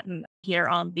Jeff Patton here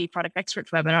on the Product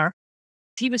Experts webinar.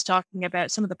 He was talking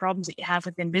about some of the problems that you have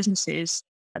within businesses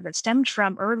that stemmed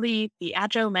from early the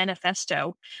Agile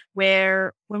Manifesto,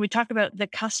 where when we talk about the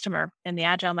customer in the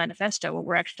Agile Manifesto, what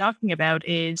we're actually talking about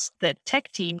is the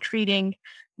tech team treating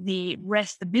the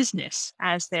rest of the business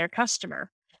as their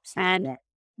customer. And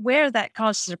where that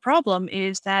causes a problem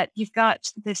is that you've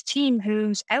got this team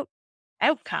whose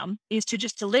outcome is to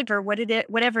just deliver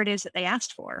whatever it is that they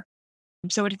asked for.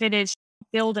 So if it is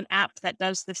build an app that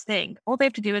does this thing, all they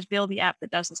have to do is build the app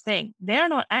that does this thing. They're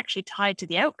not actually tied to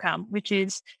the outcome, which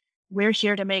is we're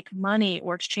here to make money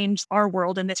or to change our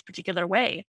world in this particular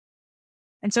way.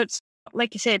 And so it's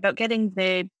like you say about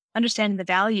understanding the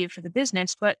value for the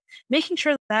business, but making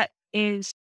sure that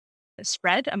is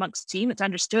spread amongst the team. It's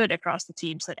understood across the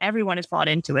team so that everyone is bought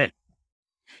into it.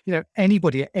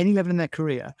 Anybody at any level in their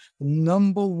career, the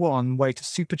number one way to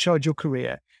supercharge your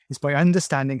career is by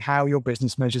understanding how your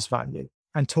business measures value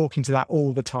and talking to that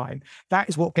all the time. That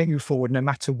is what gets you forward no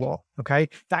matter what. Okay.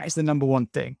 That is the number one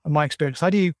thing. In my experience,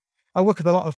 I work with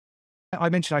a lot of, I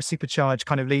mentioned I supercharge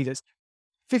kind of leaders.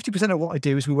 50% of what I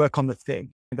do is we work on the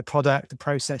thing, the product, the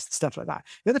process, stuff like that.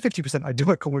 The other 50% I do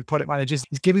work on with product managers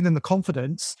is giving them the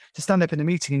confidence to stand up in a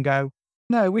meeting and go,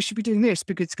 no, we should be doing this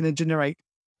because it's going to generate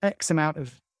X amount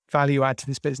of value add to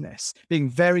this business, being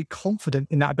very confident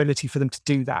in that ability for them to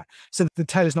do that. So the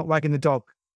tail is not wagging the dog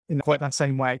in quite that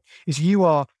same way. Is you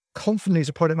are confidently as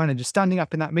a product manager standing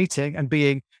up in that meeting and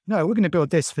being, no, we're going to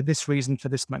build this for this reason, for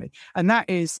this money. And that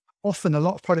is often a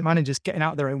lot of product managers getting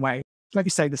out of their own way. Like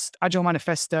you say, this Agile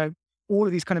Manifesto, all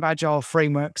of these kind of agile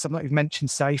frameworks, I've not even mentioned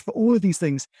SAFe, but all of these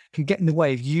things can get in the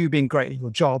way of you being great at your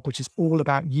job, which is all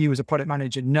about you as a product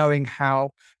manager, knowing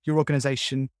how your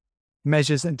organization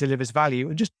measures and delivers value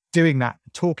and just doing that,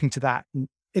 talking to that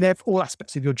in all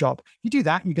aspects of your job. You do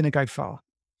that, you're going to go far.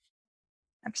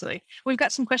 Absolutely. We've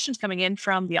got some questions coming in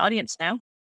from the audience now.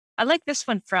 I like this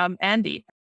one from Andy,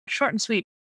 short and sweet.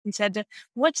 He said,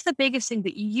 what's the biggest thing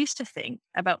that you used to think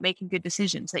about making good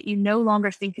decisions that you no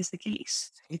longer think is the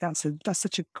case? That's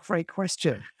such a great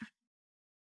question.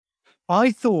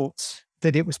 I thought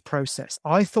that it was process.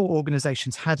 I thought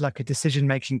organizations had like a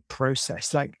decision-making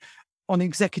process. Like on the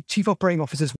executive chief operating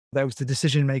officers, there was the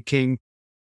decision-making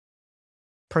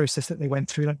process that they went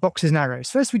through, like boxes and arrows.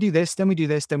 First we do this, then we do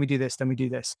this, then we do this, then we do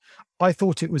this. I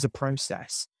thought it was a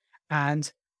process.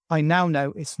 And I now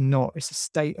know it's not. It's a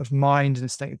state of mind and a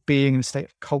state of being and a state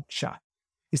of culture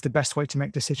is the best way to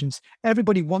make decisions.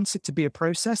 Everybody wants it to be a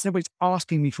process. Everybody's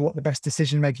asking me for what the best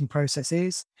decision-making process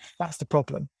is. That's the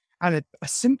problem. And a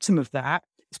symptom of that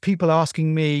is people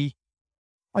asking me,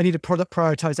 I need a product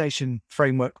prioritization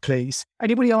framework, please.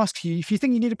 Anybody asks you, if you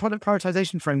think you need a product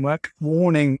prioritization framework,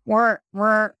 warning,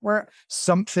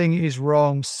 something is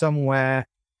wrong somewhere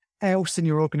else in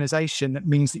your organization that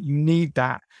means that you need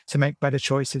that to make better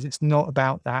choices. It's not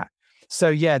about that. So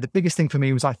yeah, the biggest thing for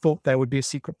me was I thought there would be a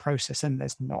secret process and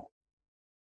there's not.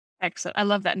 Excellent. I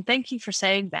love that. And thank you for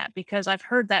saying that because I've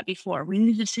heard that before. We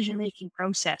need a decision-making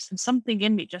process and something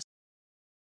in me just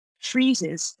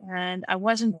freezes and I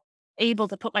wasn't able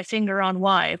to put my finger on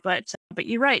why, but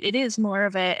you're right. It is more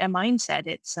of a mindset.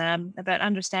 It's about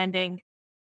understanding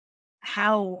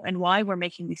how and why we're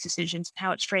making these decisions,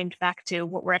 how it's framed back to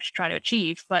what we're actually trying to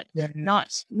achieve, but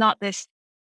not this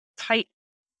tight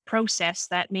process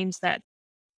that means that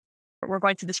we're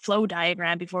going through this flow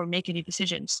diagram before we make any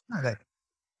decisions. Okay.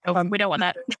 We don't want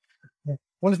that.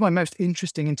 One of my most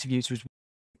interesting interviews was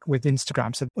with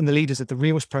Instagram. So one of the leaders of the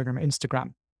Reels program at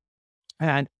Instagram.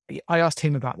 And I asked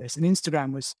him about this. And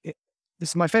Instagram this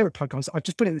is my favorite podcast. I've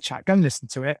just put it in the chat. Go and listen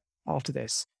to it after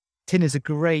this. Tin is a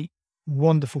great,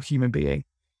 wonderful human being,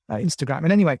 Instagram.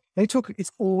 And anyway,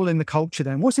 it's all in the culture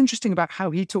then. What's interesting about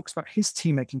how he talks about his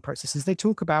team making processes, they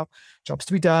talk about jobs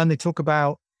to be done. They talk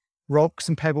about rocks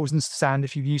and pebbles and sand,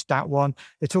 if you've used that one.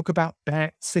 They talk about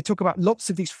bets. They talk about lots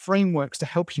of these frameworks to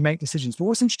help you make decisions. But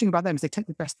what's interesting about them is they take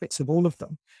the best bits of all of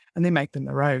them and they make them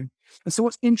their own. And so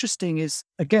what's interesting is,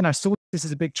 again, I saw this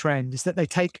as a big trend, is that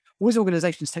all these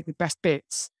organizations take the best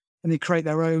bits and they create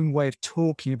their own way of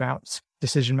talking about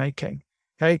decision making.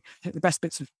 Okay, take the best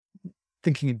bits of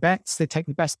thinking in bets. They take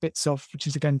the best bits of, which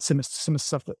is again some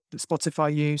stuff that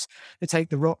Spotify use. They take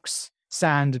the rocks,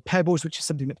 sand, and pebbles, which is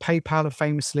something that PayPal have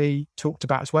famously talked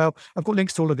about as well. I've got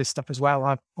links to all of this stuff as well.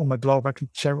 On my blog, I can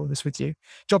share all this with you.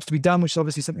 Jobs to be done, which is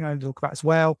obviously something I talk about as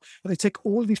well. But they take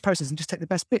all of these processes and just take the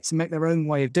best bits and make their own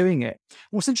way of doing it.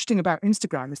 What's interesting about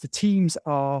Instagram is the teams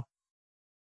are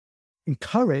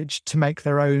encouraged to make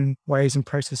their own ways and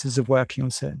processes of working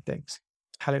on certain things.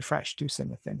 HelloFresh do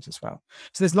similar things as well.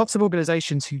 So there's lots of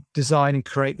organizations who design and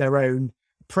create their own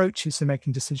approaches to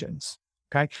making decisions.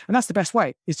 Okay. And that's the best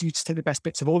way, is you just take the best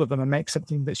bits of all of them and make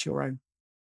something that's your own.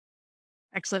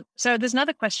 Excellent. So there's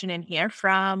another question in here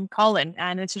from Colin,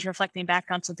 and this is reflecting back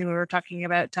on something we were talking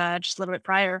about just a little bit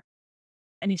prior.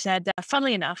 And he said,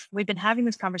 funnily enough, we've been having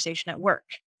this conversation at work.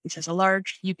 He says a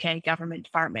large UK government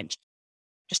department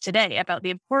just today about the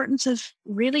importance of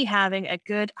really having a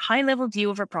good high level view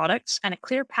of our products and a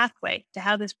clear pathway to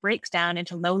how this breaks down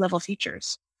into low level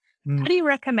features. How do you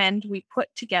recommend we put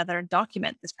together and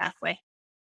document this pathway?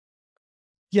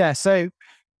 Yeah, so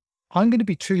I'm going to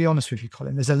be truly honest with you,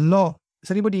 Colin. There's a lot, as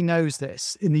anybody knows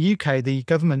this, in the UK, the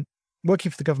government,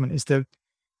 working for the government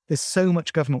there's so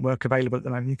much government work available at the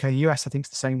moment. UK, US, I think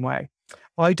it's the same way.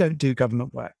 I don't do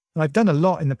government work. And I've done a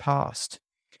lot in the past.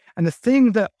 And the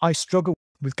thing that I struggle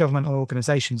with governmental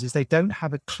organizations is they don't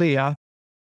have a clear,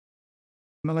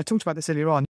 and I talked about this earlier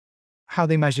on, how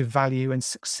they measure value and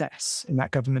success in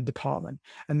that government department.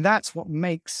 And that's what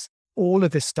makes all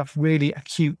of this stuff really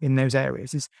acute in those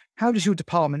areas, is how does your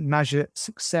department measure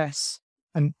success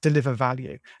and deliver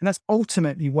value? And that's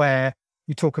ultimately where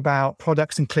you talk about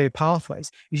products and clear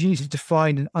pathways, is you need to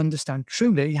define and understand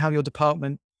truly how your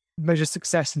department measures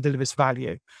success and delivers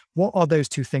value. What are those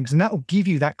two things? And that will give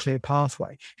you that clear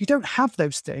pathway. If you don't have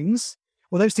those things,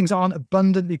 or those things aren't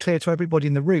abundantly clear to everybody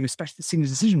in the room, especially the senior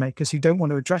decision makers who don't want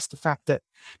to address the fact that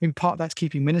maybe part of that's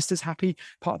keeping ministers happy,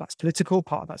 part of that's political,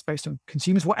 part of that's based on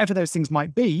consumers, whatever those things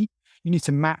might be, you need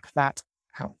to map that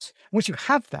out. Once you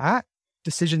have that,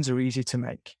 decisions are easy to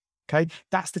make. Okay,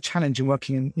 that's the challenge in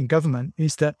working in government,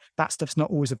 is that stuff's not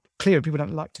always clear. People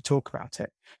don't like to talk about it.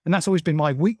 And that's always been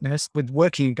my weakness with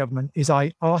working in government, is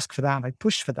I ask for that and I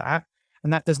push for that,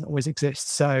 and that doesn't always exist.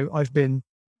 So I've been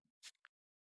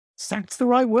sacked, the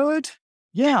right word?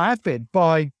 Yeah, I have been,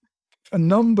 by a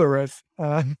number of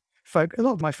folk. A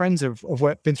lot of my friends have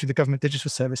been through the government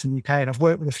digital service in the UK, and I've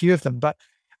worked with a few of them, but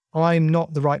I'm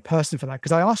not the right person for that,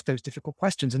 because I ask those difficult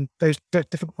questions, and those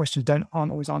difficult questions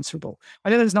aren't always answerable. I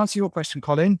know that doesn't answer your question,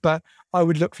 Colin, but I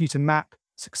would look for you to map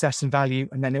success and value,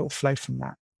 and then it will flow from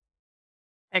that.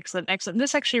 Excellent. Excellent.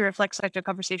 This actually reflects like a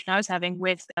conversation I was having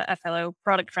with a fellow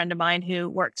product friend of mine who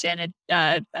works in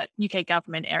a UK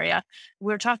government area.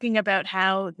 We were talking about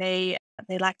how they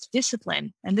lacked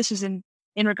discipline. And this is in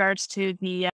regards to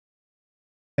the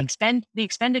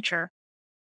expenditure.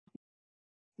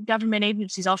 Government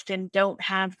agencies often don't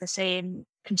have the same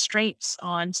constraints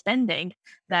on spending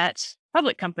that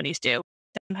public companies do.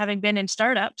 Having been in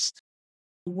startups,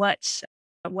 what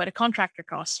a contractor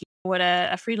costs, what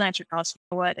a freelancer costs,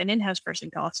 what an in-house person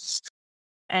costs,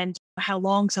 and how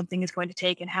long something is going to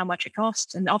take and how much it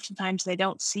costs. And oftentimes they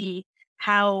don't see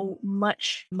how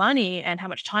much money and how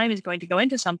much time is going to go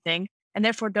into something, and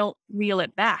therefore don't reel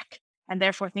it back. And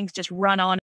therefore things just run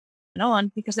on and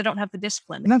on because they don't have the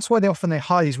discipline. And that's why they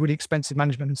hire these really expensive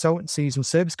management consultancies or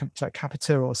service companies like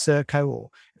Capita or Serco or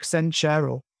Accenture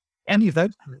or any of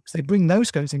those groups. They bring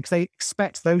those guys in because they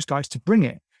expect those guys to bring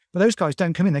it. But those guys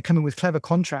don't come in. They come in with clever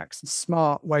contracts and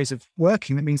smart ways of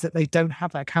working. That means that they don't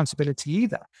have that accountability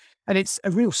either. And it's a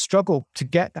real struggle to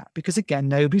get that, because again,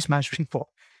 nobody's measuring what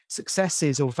success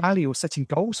is or value or setting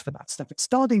goals for that stuff. It's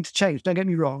starting to change. Don't get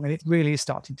me wrong. And it really is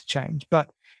starting to change, but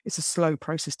it's a slow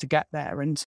process to get there.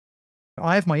 And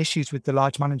I have my issues with the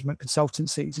large management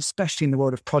consultancies, especially in the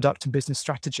world of product and business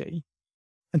strategy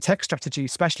and tech strategy,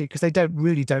 especially because they don't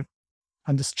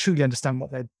truly understand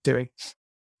what they're doing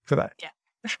for that. Yeah.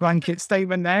 Blanket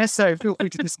statement there, so feel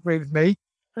free to disagree with me.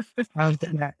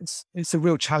 Yeah, it's a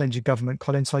real challenge in government,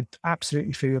 Colin, so I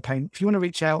absolutely feel your pain. If you want to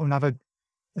reach out and have a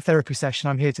therapy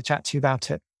session, I'm here to chat to you about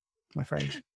it, my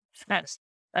friend. That's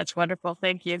wonderful.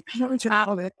 Thank you.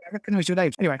 I recognize your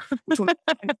name. Anyway,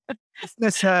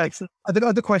 let's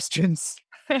other questions.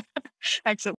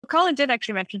 Excellent. Colin did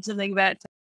actually mention something about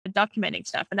documenting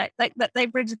stuff, and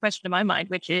that brings a question to my mind,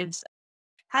 which is,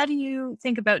 how do you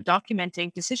think about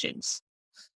documenting decisions?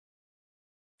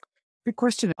 Good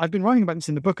question. I've been writing about this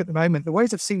in the book at the moment. The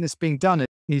ways I've seen this being done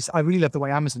is, I really love the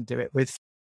way Amazon do it.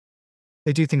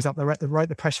 They do things like they write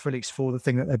the press release for the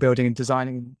thing that they're building and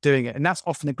designing and doing it. And that's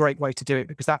often a great way to do it,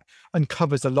 because that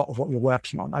uncovers a lot of what you're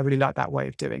working on. I really like that way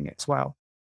of doing it as well.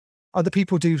 Other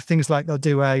people do things like they'll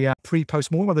do a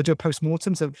pre-post-mortem, or they'll do a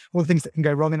post-mortem. So all the things that can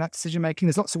go wrong in that decision making.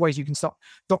 There's lots of ways you can start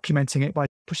documenting it by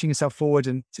pushing yourself forward.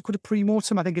 And is it called a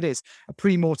pre-mortem? I think it is. A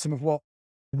pre-mortem of what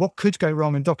could go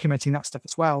wrong, and documenting that stuff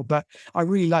as well. But I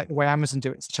really like the way Amazon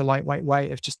do it. It's such a lightweight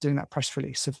way of just doing that press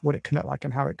release of what it can look like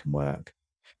and how it can work.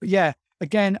 But yeah,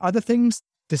 again, other things,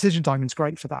 Decision Diamond's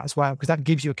great for that as well, because that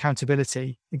gives you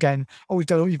accountability. Again, you've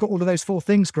got all of those 4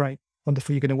 things, great,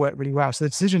 wonderful, you're going to work really well. So the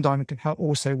Decision Diamond can help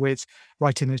also with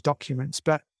writing those documents.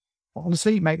 But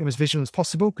honestly, make them as visual as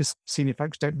possible, because senior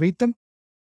folks don't read them,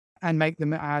 and make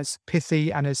them as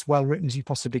pithy and as well written as you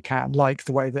possibly can, like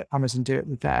the way that Amazon do it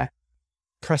with their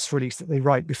press release that they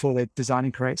write before they design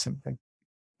and create something.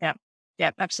 Yeah.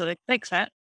 Yeah, absolutely. Thanks,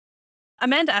 Matt.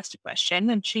 Amanda asked a question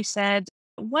and she said,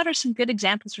 what are some good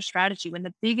examples for strategy when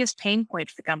the biggest pain point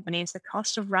for the company is the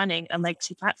cost of running a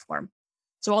legacy platform?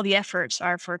 So all the efforts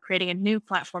are for creating a new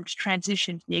platform to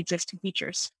transition to the existing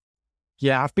features.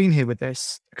 Yeah, I've been here with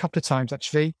this a couple of times,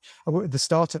 actually. I worked with the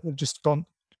startup that have just gone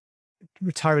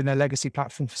retiring their legacy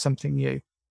platform for something new.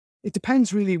 It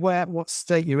depends really what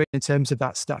state you're in terms of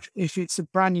that stuff. If it's a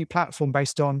brand new platform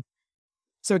based on,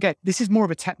 so again, this is more of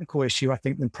a technical issue, I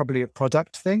think, than probably a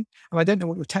product thing. And I don't know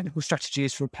what your technical strategy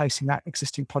is for replacing that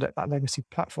existing product, that legacy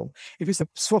platform. If it's a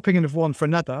swapping in of one for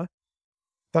another,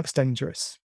 that's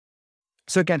dangerous.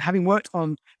 So again, having worked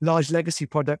on large legacy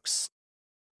products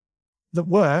that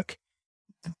work,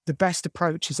 the best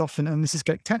approach is often, and this is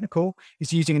getting technical,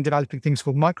 is using and developing things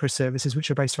called microservices, which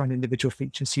are based around individual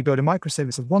features. So you build a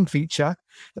microservice of one feature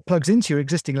that plugs into your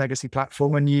existing legacy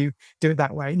platform, and you do it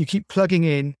that way. And you keep plugging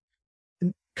in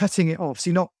and cutting it off.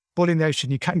 So you're not boiling the ocean,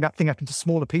 you're cutting that thing up into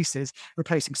smaller pieces,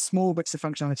 replacing small bits of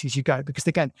functionality as you go, because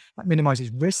again, that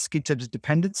minimizes risk in terms of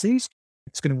dependencies.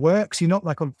 It's going to work. So you're not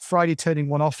like on Friday turning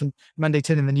one off and Monday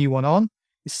turning the new one on.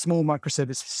 It's small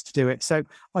microservices to do it. So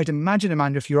I'd imagine,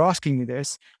 Amanda, if you're asking me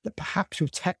this, that perhaps your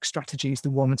tech strategy is the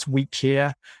one that's weak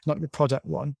here, not the product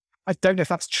one. I don't know if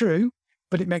that's true,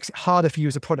 but it makes it harder for you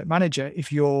as a product manager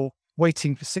if you're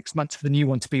waiting for 6 months for the new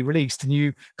one to be released and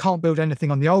you can't build anything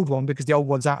on the old one because the old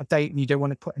one's out of date and you don't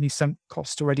want to put any sunk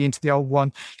cost already into the old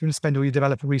one. You want to spend all your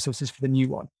developer resources for the new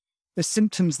one. There's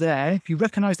symptoms there. If you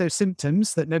recognize those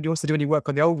symptoms that nobody wants to do any work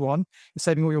on the old one, you're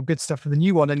saving all your good stuff for the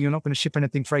new one and you're not going to ship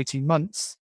anything for 18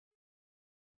 months,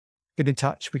 get in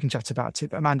touch. We can chat about it.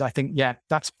 But Amanda, I think, yeah,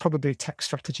 that's probably a tech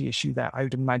strategy issue there, I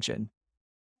would imagine.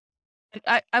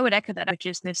 I would echo that, which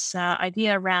is this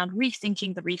idea around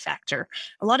rethinking the refactor.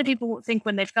 A lot of people think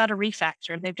when they've got a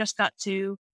refactor, they've just got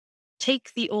to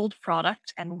take the old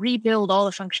product and rebuild all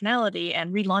the functionality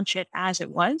and relaunch it as it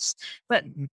was. But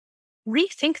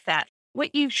rethink that.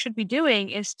 What you should be doing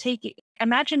is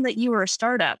imagine that you were a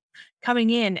startup coming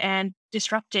in and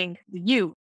disrupting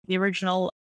the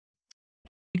original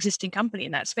existing company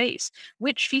in that space.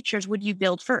 Which features would you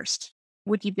build first?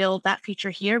 Would you build that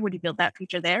feature here? Would you build that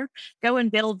feature there? Go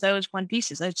and build those one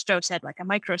pieces. As Joe said, like a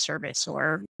microservice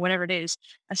or whatever it is,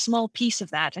 a small piece of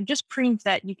that, and just prove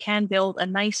that you can build a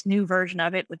nice new version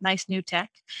of it with nice new tech,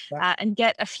 and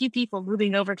get a few people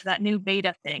moving over to that new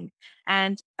beta thing.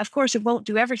 And of course, it won't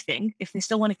do everything. If they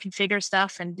still want to configure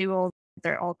stuff and do all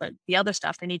the other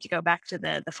stuff, they need to go back to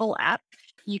the full app.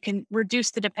 You can reduce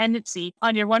the dependency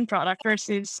on your one product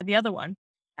versus the other one.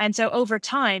 And so over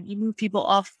time, you move people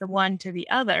off the one to the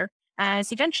other, and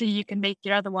eventually you can make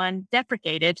your other one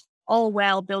deprecated, all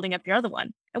while building up your other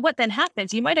one. And what then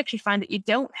happens, you might actually find that you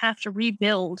don't have to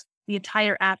rebuild the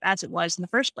entire app as it was in the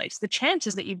first place. The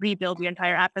chances that you rebuild the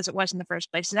entire app as it was in the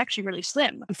first place is actually really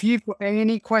slim. If you've got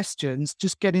any questions,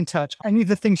 just get in touch. Any of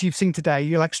the things you've seen today,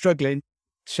 you're like struggling,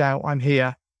 shout, I'm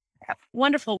here.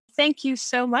 Wonderful. Thank you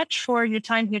so much for your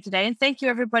time here today. And thank you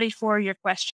everybody for your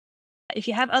questions. If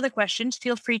you have other questions,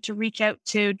 feel free to reach out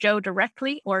to Joe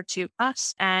directly or to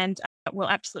us, and we'll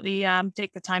absolutely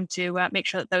take the time to make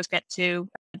sure that those get to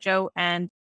Joe. And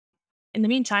in the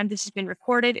meantime, this has been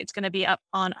recorded. It's going to be up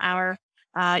on our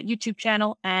YouTube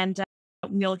channel, and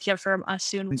you'll hear from us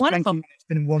soon. Wonderful. Thank you. It's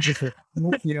been wonderful.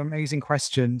 All your amazing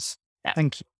questions. Yeah.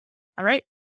 Thank you. All right.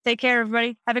 Take care,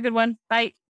 everybody. Have a good one. Bye.